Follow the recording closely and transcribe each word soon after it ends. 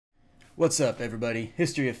What's up, everybody?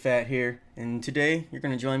 History of Fat here, and today you're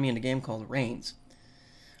going to join me in a game called Reigns.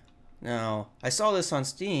 Now, I saw this on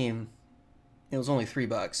Steam. It was only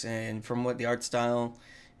 $3, and from what the art style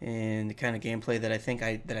and the kind of gameplay that I think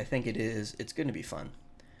it is, it's going to be fun.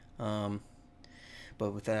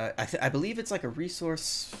 But with that, I believe it's like a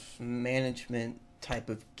resource management type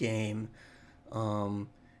of game.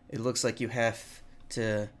 It looks like you have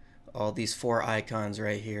to all these 4 icons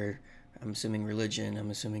right here. I'm assuming religion,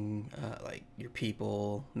 I'm assuming like your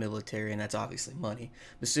people, military, and that's obviously money.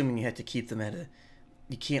 I'm assuming you have to keep them at a,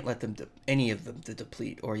 you can't let them, any of them to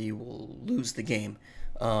deplete, or you will lose the game.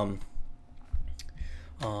 And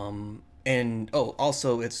oh,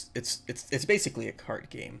 also it's basically a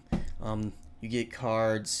card game. You get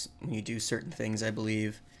cards when you do certain things, I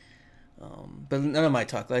believe. But none of my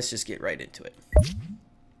talk, let's just get right into it.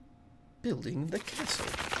 Building the castle.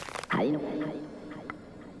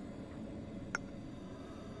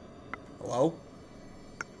 Hello?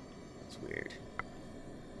 That's weird.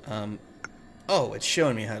 Oh, it's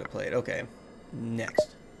showing me how to play it. Okay.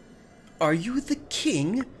 Next. Are you the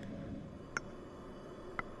king?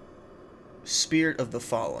 Spirit of the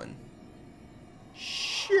Fallen.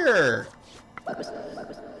 Sure.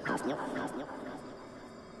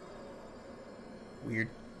 Weird.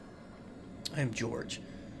 I'm George.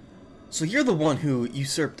 So you're the one who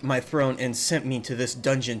usurped my throne and sent me to this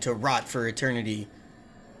dungeon to rot for eternity.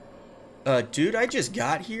 Dude, I just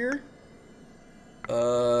got here.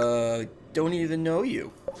 Don't even know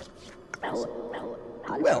you.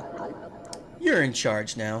 Well, you're in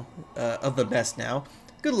charge now, of the best now.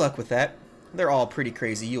 Good luck with that. They're all pretty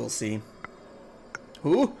crazy, you'll see.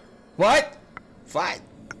 Who? What? Fight.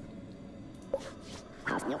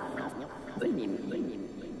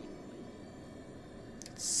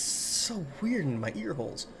 It's so weird in my ear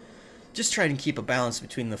holes. Just try to keep a balance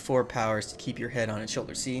between the 4 powers to keep your head on its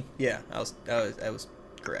shoulder. See? Yeah, I was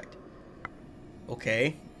correct.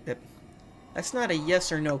 Okay. That's not a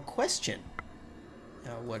yes or no question.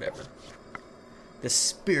 Whatever. The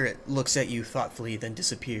spirit looks at you thoughtfully, then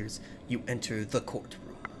disappears. You enter the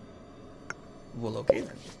courtroom. Well, okay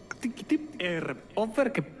then.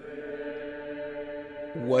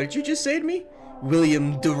 What did you just say to me?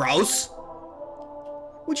 William de Rouse?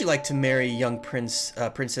 Would you like to marry a young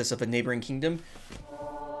princess of a neighboring kingdom?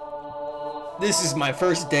 This is my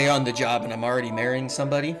first day on the job and I'm already marrying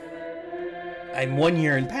somebody. I'm 1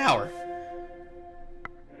 year in power.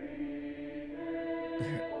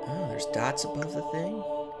 Oh, there's dots above the thing?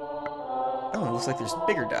 Oh, it looks like there's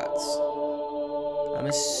bigger dots. I'm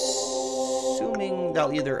assuming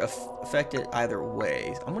they'll either affect it either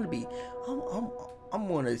way. I'm gonna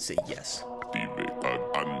say yes.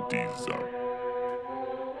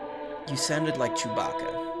 You sounded like Chewbacca.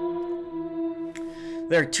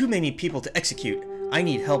 There are too many people to execute. I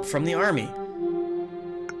need help from the army.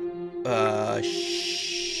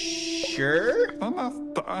 Sure?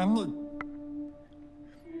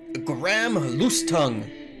 Graham Loosetongue.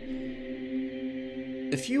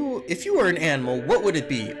 If you were an animal, what would it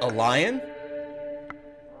be? A lion?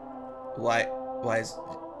 Why is...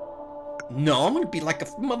 No, I'm gonna be like a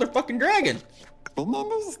motherfucking dragon.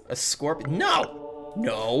 A scorpion? No!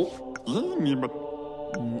 No.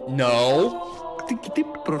 No.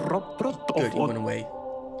 Good, he went away.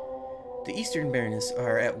 The Eastern Baroness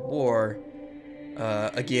are at war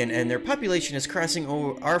again, and their population is crossing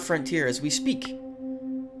over our frontier as we speak.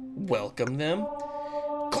 Welcome them.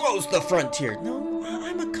 Close the frontier. No,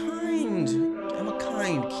 I'm a kind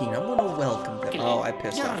king. I'm gonna welcome them. Oh, I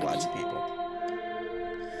pissed off lots of people.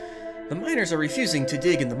 The miners are refusing to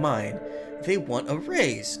dig in the mine. They want a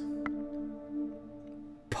raise.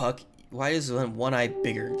 Puck, why is one eye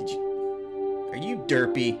bigger? Are you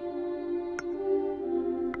derpy?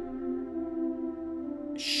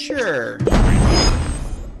 Sure.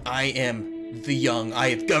 I am the young.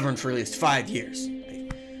 I have governed for at least 5 years.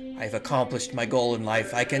 I have accomplished my goal in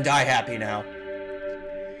life. I can die happy now.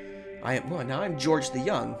 Now I'm George the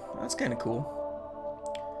Young. That's kind of cool.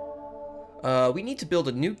 We need to build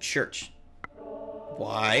a new church.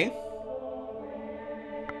 Why?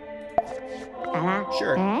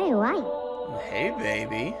 Sure. Hey, why? Hey,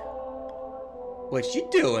 baby. What you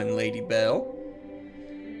doing, Lady Belle?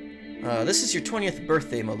 This is your 20th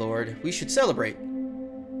birthday, my lord. We should celebrate.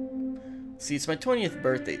 See, it's my 20th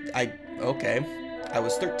birthday. Okay. I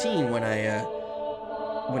was 13 when I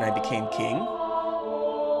became king.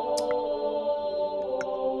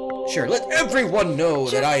 Sure, let everyone know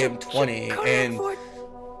that I am 20 and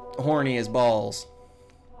horny as balls.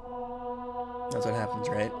 That's what happens,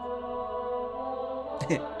 right?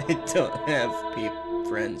 I don't have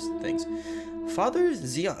friends, things. Father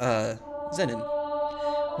Zenon,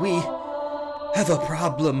 we have a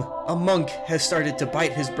problem. A monk has started to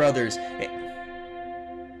bite his brothers.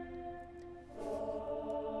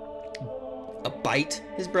 Bite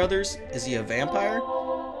his brothers? Is he a vampire?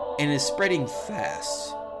 And is spreading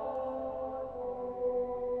fast.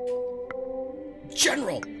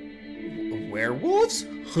 General! Werewolves?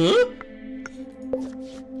 Huh?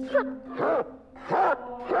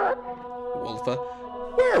 Wolfa.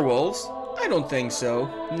 Werewolves? I don't think so.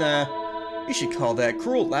 Nah. You should call that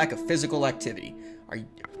cruel lack of physical activity.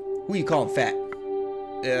 Who you calling fat?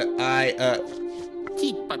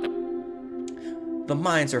 The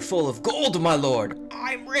mines are full of gold, my lord.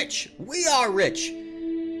 I'm rich. We are rich.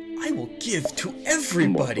 I will give to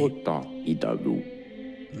everybody.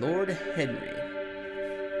 Lord Henry.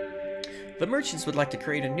 The merchants would like to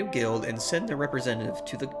create a new guild and send their representative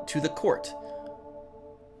to the court.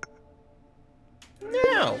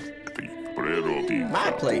 Now,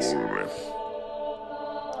 my place.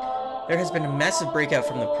 There has been a massive breakout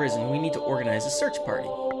from the prison. We need to organize a search party.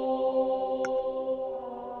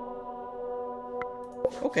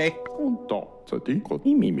 Okay.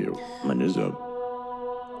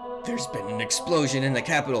 There's been an explosion in the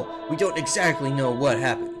capital. We don't exactly know what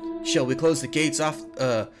happened. Shall we close the gates off?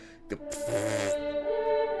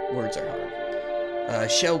 Words are hard.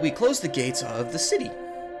 Shall we close the gates of the city?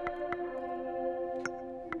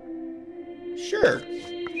 Sure.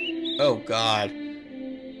 Oh, God.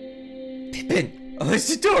 Pippin! Oh, it's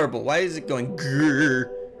adorable. Why is it going grrr?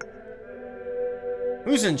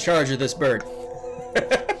 Who's in charge of this bird?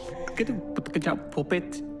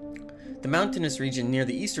 The mountainous region near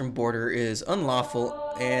the eastern border is unlawful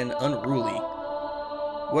and unruly.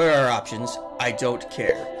 What are our options? I don't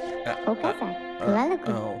care.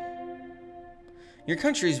 Oh. Your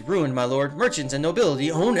country's ruined, my lord. Merchants and nobility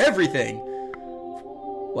own everything.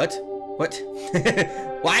 What? What?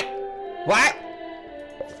 What? What?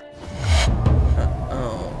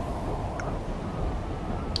 Oh.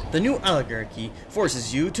 The new oligarchy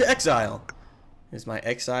forces you to exile. Is my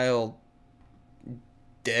exile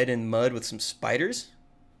dead in mud with some spiders?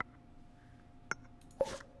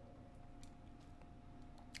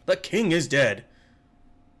 The king is dead.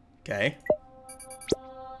 Okay.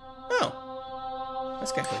 Oh.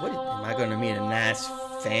 That's kind of cool. Am I going to meet a nice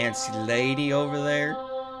fancy lady over there?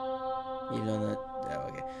 You know that? Oh,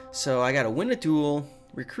 okay. So I got to win a duel,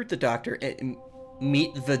 recruit the doctor, and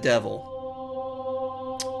meet the devil.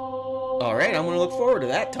 Alright, I'm going to look forward to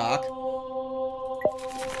that talk.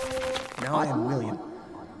 Now I am William.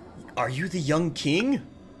 Are you the young king?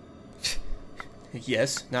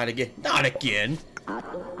 Yes, not again. Not again.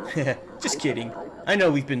 Just kidding. I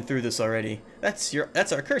know we've been through this already. That's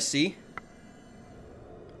our curse, see?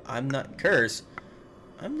 I'm not cursed.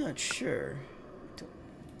 I'm not sure.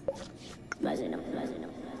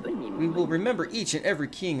 We will remember each and every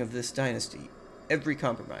king of this dynasty, every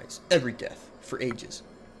compromise, every death, for ages.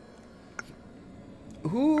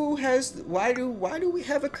 Why do we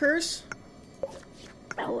have a curse?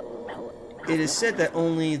 It is said that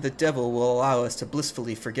only the devil will allow us to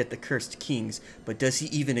blissfully forget the cursed kings, but does he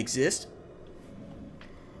even exist?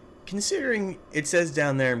 Considering it says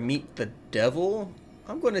down there, meet the devil,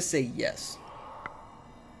 I'm going to say yes.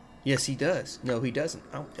 Yes, he does. No, he doesn't.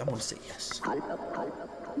 I'm going to say yes.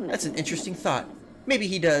 That's an interesting thought. Maybe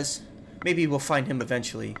he does. Maybe we'll find him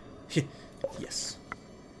eventually. Yes.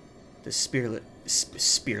 The spirit.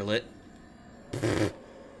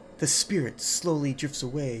 The spirit slowly drifts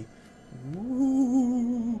away.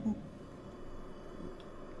 Woo.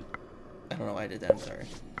 I don't know why I did that. I'm sorry.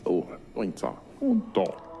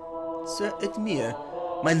 Sir Edmure,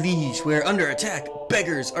 my liege, we're under attack.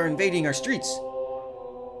 Beggars are invading our streets.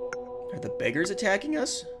 Are the beggars attacking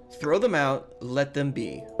us? Throw them out. Let them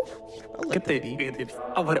be. I'll let them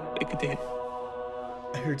be.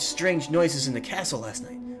 I heard strange noises in the castle last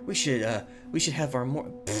night. We should have our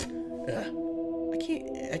more. I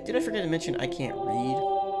can't. Did I forget to mention I can't read?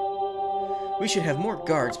 We should have more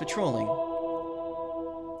guards patrolling.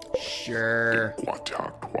 Sure.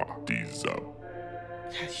 God, you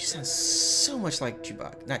sound so much like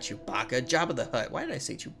Chewbacca. Not Chewbacca. Jabba the Hutt. Why did I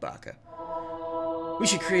say Chewbacca? We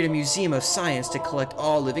should create a museum of science to collect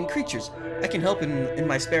all living creatures. I can help in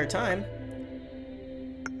my spare time.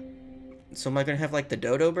 So am I gonna have like the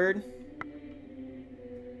dodo bird?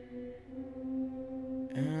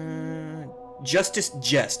 Justice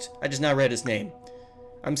Jest. I just now read his name.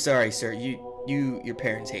 I'm sorry, sir. Your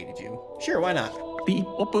parents hated you. Sure, why not?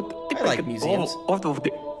 I like museums.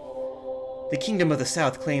 The Kingdom of the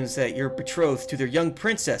South claims that you're betrothed to their young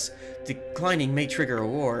princess. Declining may trigger a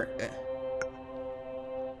war.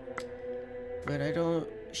 But I don't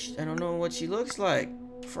know what she looks like.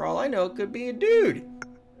 For all I know, it could be a dude.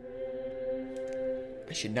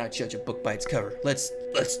 I should not judge a book by its cover. Let's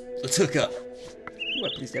hook up. Ooh, I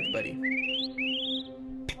pleased everybody.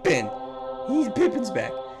 Pippin! Pippin's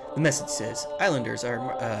back. The message says, islanders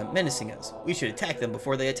are menacing us. We should attack them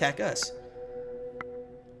before they attack us.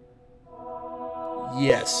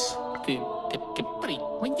 Yes.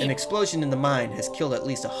 An explosion in the mine has killed at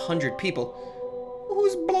least 100 people.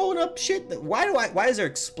 Who's blowing up shit? Why is there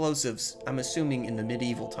explosives? I'm assuming in the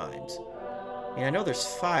medieval times. I mean, I know there's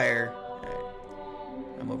fire.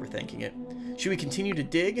 I'm overthinking it. Should we continue to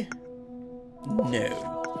dig?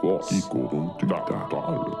 No.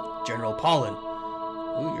 General Pollen.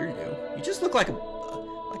 Ooh, you're new. You just look like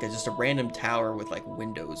just a random tower with like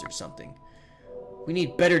windows or something. We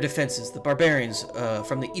need better defenses. The barbarians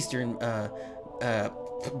from the eastern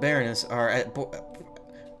Baroness are at.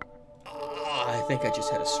 I think I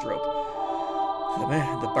just had a stroke.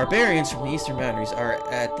 The barbarians from the eastern boundaries are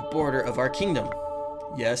at the border of our kingdom.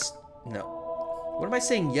 Yes. No. What am I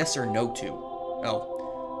saying yes or no to?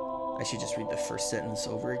 Oh. I should just read the first sentence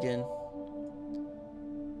over again.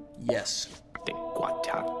 Yes.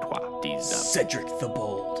 Cedric the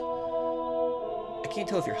Bold. I can't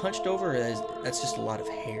tell if you're hunched over or that's just a lot of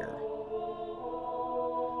hair.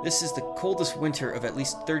 This is the coldest winter of at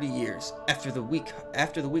least 30 years. After the weak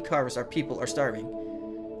harvest, our people are starving.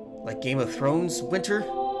 Like Game of Thrones winter?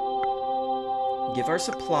 Give our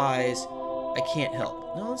supplies. I can't help.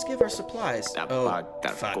 No, let's give our supplies. Oh,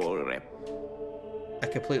 fuck. I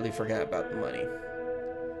completely forgot about the money.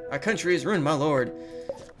 Our country is ruined, my lord.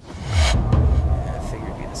 I figured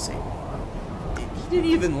it'd be the same. He didn't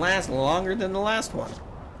even last longer than the last one.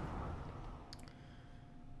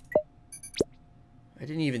 I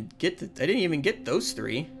didn't even get those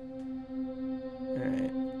three. All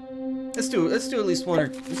right. Let's do at least one or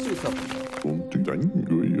let's do a couple.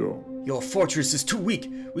 Your fortress is too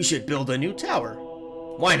weak. We should build a new tower.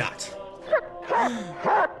 Why not?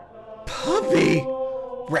 Puppy!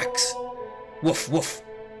 Rex. Woof woof.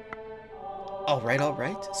 All right.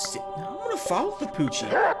 Sit. Now I'm gonna follow the Poochie.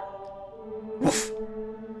 Woof.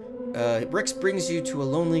 Rex brings you to a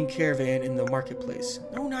lonely caravan in the marketplace.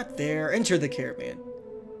 No, not there. Enter the caravan.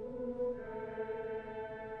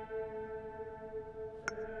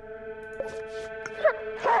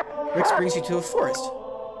 Rex brings you to a forest.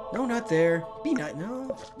 No, not there. Be not.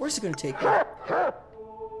 No. Where's it gonna take me?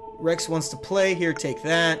 Rex wants to play. Here, take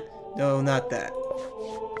that. No, not that.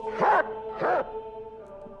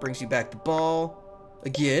 Brings you back the ball.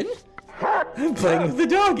 Again? I'm playing with the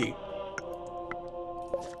doggy.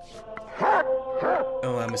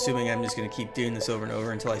 Oh, I'm assuming I'm just gonna keep doing this over and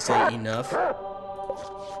over until I say enough.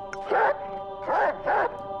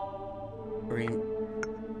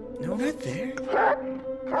 No, not there.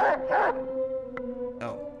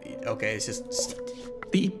 Oh, okay, it's just...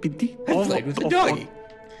 I played with the doggy.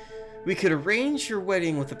 We could arrange your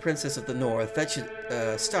wedding with the Princess of the North. That should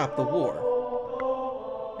stop the war.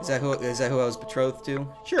 Is that who I was betrothed to?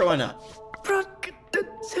 Sure, why not?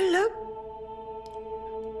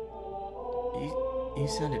 You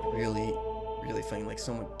sounded really, really funny, like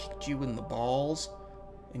someone kicked you in the balls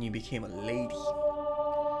and you became a lady.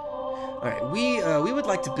 Alright, we would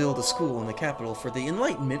like to build a school in the capital for the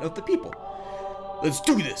enlightenment of the people. Let's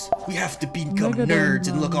do this! We have to become nerds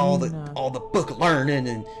and look all the book learning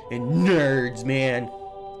and nerds, man.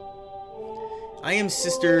 I am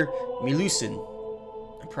Sister Milusin.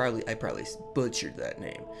 I probably butchered that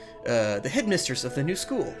name. The headmistress of the new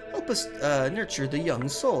school. Help us nurture the young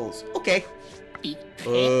souls. Okay.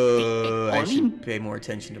 I should pay more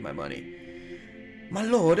attention to my money. My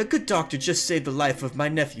lord, a good doctor just saved the life of my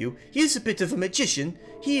nephew. He is a bit of a magician.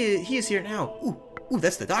 He is here now. Ooh,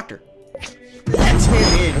 that's the doctor. Let him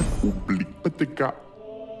in.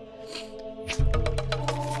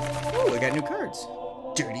 Ooh, I got new cards.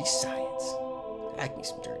 Dirty science. I like me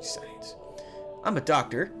some dirty science. I'm a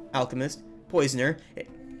doctor, alchemist, poisoner.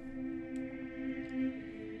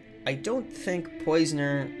 I don't think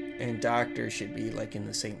poisoner and doctor should be like in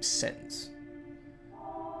the same sentence.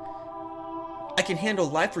 I can handle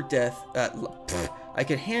life or death. I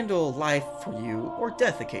can handle life for you or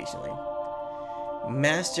death occasionally.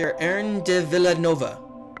 Master Aaron de Villanova.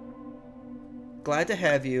 Glad to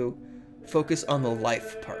have you. Focus on the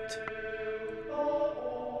life part.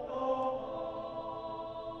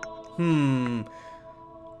 I'm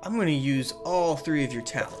gonna use all three of your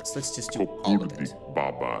talents. Let's just do all of it.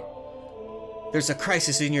 There's a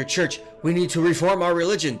crisis in your church. We need to reform our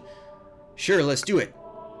religion. Sure, let's do it.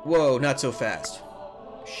 Whoa, not so fast.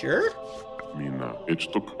 Sure?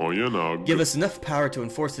 Give us enough power to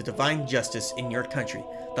enforce the divine justice in your country.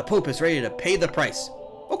 The Pope is ready to pay the price.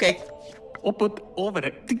 Okay.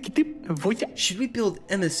 Should we build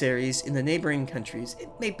emissaries in the neighboring countries? It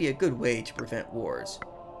may be a good way to prevent wars.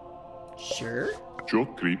 Sure.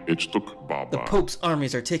 The Pope's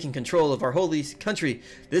armies are taking control of our holy country.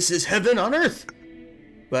 This is heaven on earth.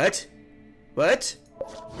 What? What?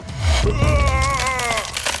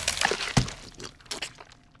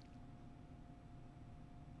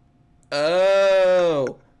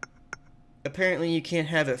 Oh. Apparently you can't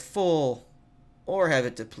have it full or have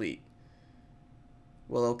it deplete.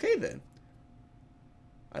 Well, okay then.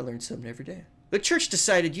 I learned something every day. The church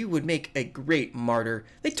decided you would make a great martyr.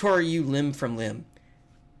 They tore you limb from limb.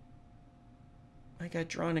 I got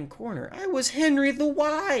drawn in corner. I was Henry the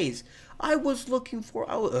Wise. I was looking for.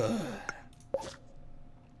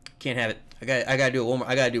 Can't have it. I gotta do it one more.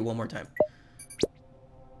 I gotta do it one more time.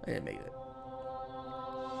 I didn't make it.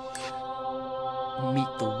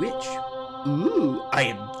 Meet the witch. Ooh, I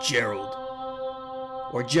am Gerald.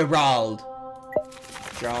 Or Gerald.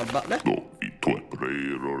 Gerald Butler.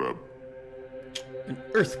 An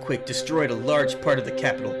earthquake destroyed a large part of the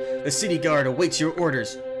capital. The city guard awaits your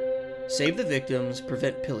orders. Save the victims,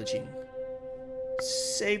 prevent pillaging.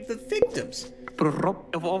 Save the victims.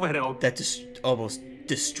 That almost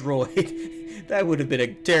destroyed. That would have been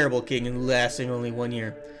a terrible king and lasting only 1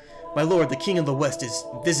 year. My lord, the king of the west is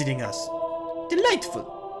visiting us. Delightful.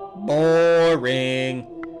 Boring.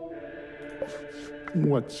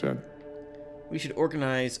 What's that? We should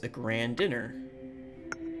organize a grand dinner.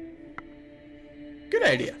 Good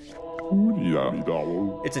idea.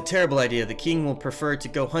 It's a terrible idea. The king will prefer to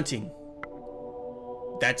go hunting.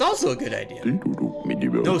 That's also a good idea.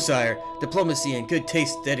 No, sire. Diplomacy and good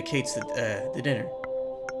taste dedicates the dinner.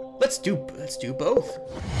 Let's do both.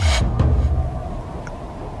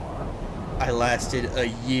 I lasted a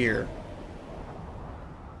year.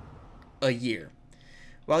 A year.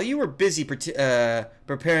 While you were busy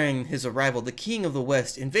preparing his arrival, the king of the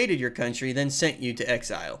west invaded your country, then sent you to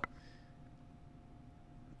exile.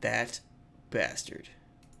 That bastard.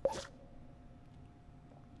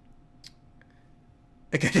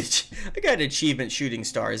 I got an achievement shooting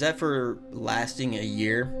star. Is that for lasting a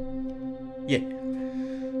year? Yeah.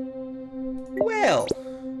 Well.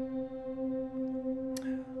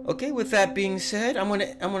 Okay, with that being said, I'm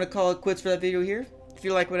gonna call it quits for that video here. If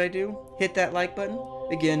you like what I do, hit that like button.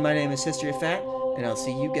 Again, my name is History of Fat, and I'll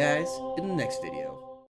see you guys in the next video.